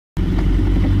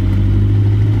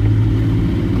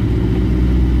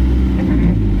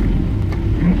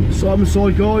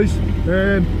Simonside, guys.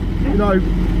 You know,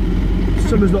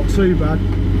 summer's not too bad.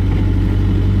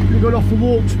 You're going off for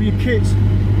walks with your kids,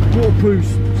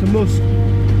 waterproofs, it's a must.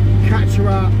 Cats are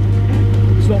out.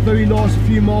 It's not very nice a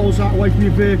few miles out away from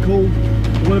your vehicle or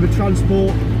whatever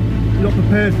transport. You're not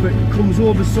prepared for it. It comes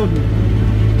all of a sudden.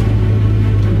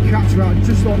 And cats are out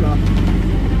just like that.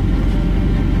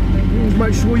 Always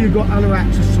make sure you've got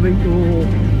anoraks or something, or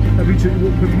every two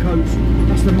waterproof coats.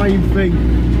 That's the main thing.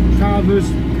 Trousers,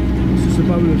 it's just a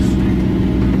bonus.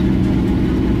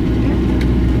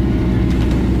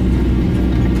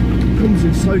 Comes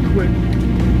in so quick.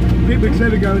 People are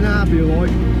clever going, ah, be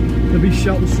alright. There'll be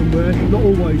shelter somewhere. Not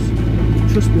always.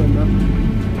 Trust me on that.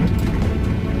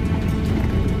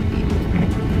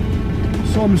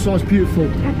 Simonside's beautiful.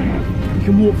 You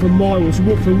can walk for miles,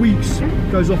 walk for weeks.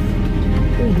 It goes off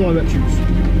all directions.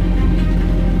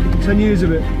 10 years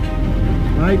of it.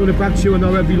 I ain't gonna brag to you, I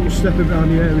know every little step around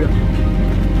the area.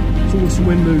 It's all some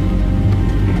wind move.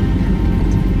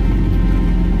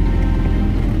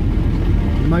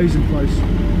 Amazing place.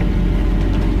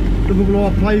 Look at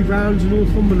our playgrounds in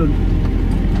Northumberland.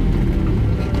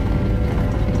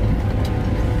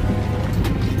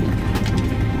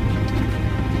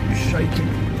 Shaking.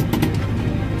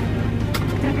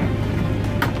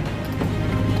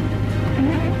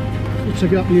 Let's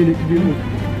check out the unit, beautiful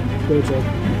birds eye.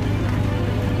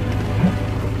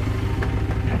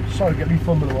 Sorry, get me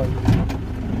fumbling away.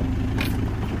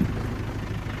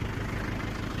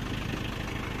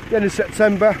 The end of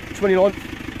September, 29th.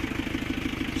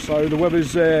 So the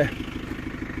weather's a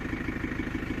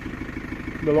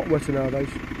lot wetter nowadays.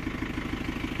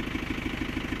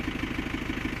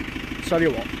 Tell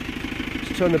you what,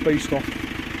 let's turn the beast off.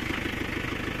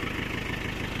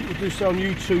 People do say on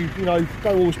YouTube, you know,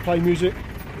 don't always play music.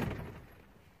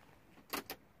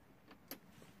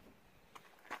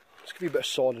 Let's give you a bit of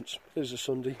silence. There's a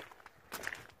Sunday.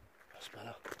 That's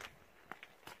better.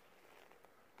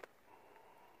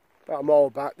 About a mile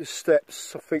back, there's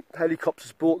steps. I think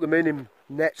helicopters brought them in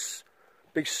nets,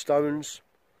 big stones,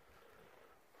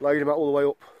 laid them out all the way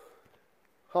up.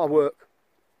 Hard work.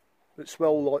 It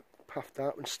smelled like pathed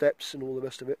out and steps and all the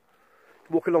rest of it.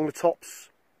 Walk along the tops,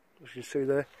 as you can see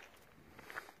there.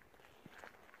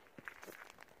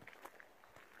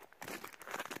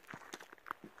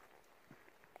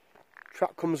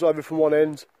 Track comes over from one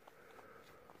end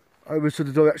over to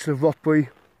the direction of Rothbury.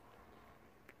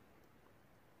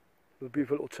 A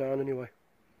beautiful little town anyway.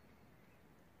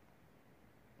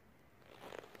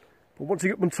 But once you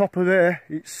get up on top of there,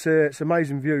 it's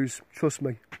amazing views, trust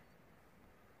me.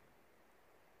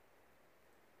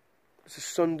 It's a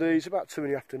Sunday, it's about 2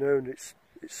 in the afternoon, it's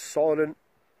silent,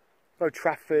 no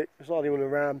traffic, there's not anyone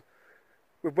around.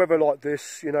 With weather like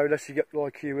this, you know, unless you get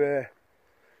like your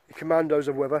commandos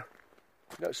of weather,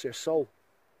 you don't see a soul.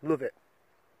 Love it.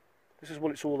 This is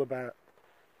what it's all about.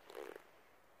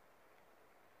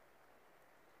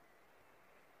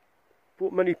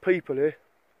 Brought many people here.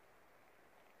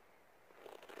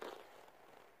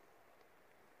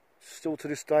 Still to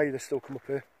this day, they still come up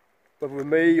here, whether with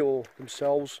me or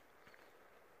themselves.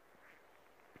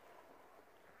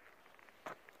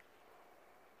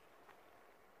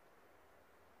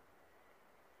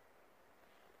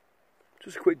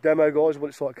 Just a quick demo, guys, of what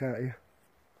it's like out here.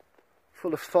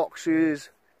 Full of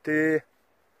foxes, deer,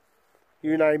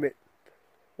 you name it.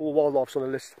 All wildlife's on the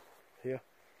list here.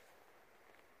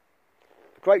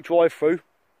 Great drive through.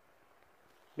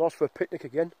 Nice for a picnic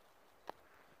again.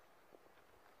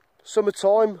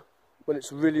 Summertime, when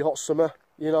it's really hot summer,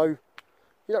 you know, you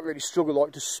don't really struggle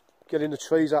like just getting the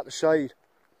trees out the shade.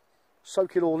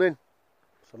 Soak it all in.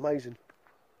 It's amazing.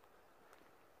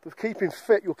 But keeping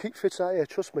fit, you'll keep fit out here,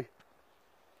 trust me.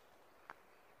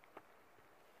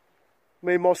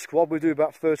 Me and my squad, we do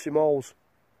about 30 miles.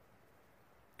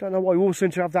 Don't know why, we all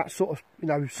seem to have that sort of, you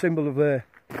know, symbol of there.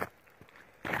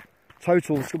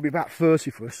 Total, it's going to be about 30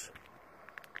 for us.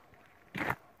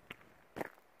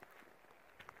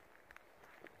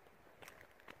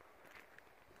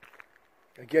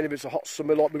 Again, if it's a hot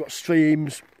summer, like we've got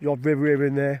streams, the odd river here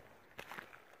and there,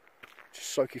 just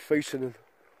soak your feet in and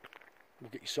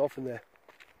get yourself in there.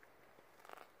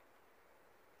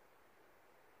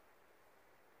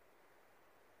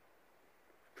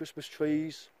 Christmas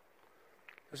trees,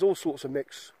 there's all sorts of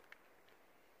mix.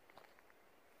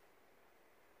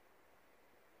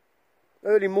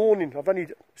 Early morning, I've only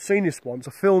seen this once,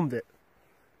 I filmed it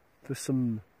for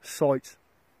some sites,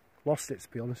 lost it to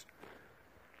be honest.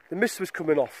 The mist was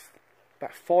coming off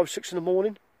about 5, 6 in the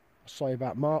morning, I'd say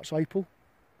about March, April.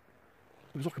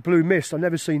 It was like a blue mist, I've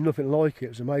never seen nothing like it, it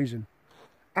was amazing.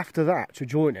 After that, to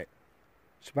join it,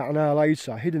 it's about an hour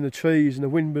later, I hid in the trees and the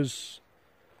wind was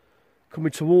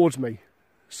coming towards me,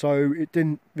 so it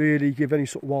didn't really give any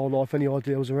sort of wildlife any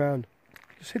idea I was around.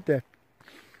 Just hid there.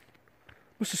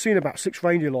 Must have seen about 6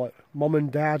 reindeer, like mum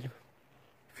and dad,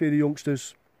 a few of the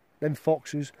youngsters, then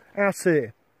foxes out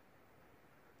here.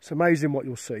 It's amazing what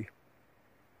you'll see.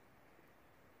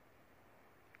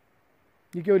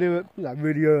 You go there, you know,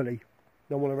 really early,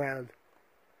 no one around.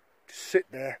 Just sit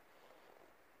there,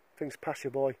 things pass you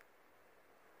by.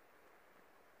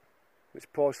 It's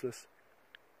priceless.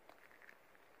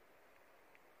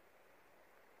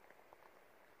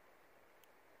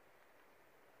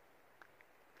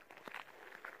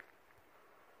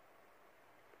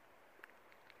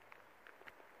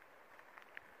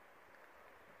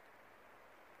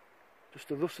 Just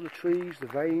the rustle of the trees, the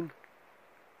rain,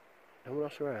 no one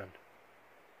else around.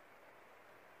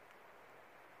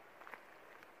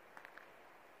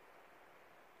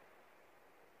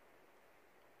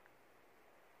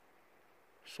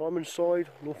 Simonside,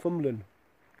 Northumberland.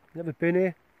 Never been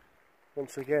here.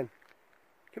 Once again.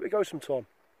 Give it a go sometime.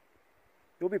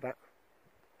 You'll be back.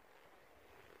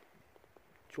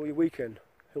 Enjoy your weekend,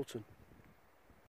 Hilton.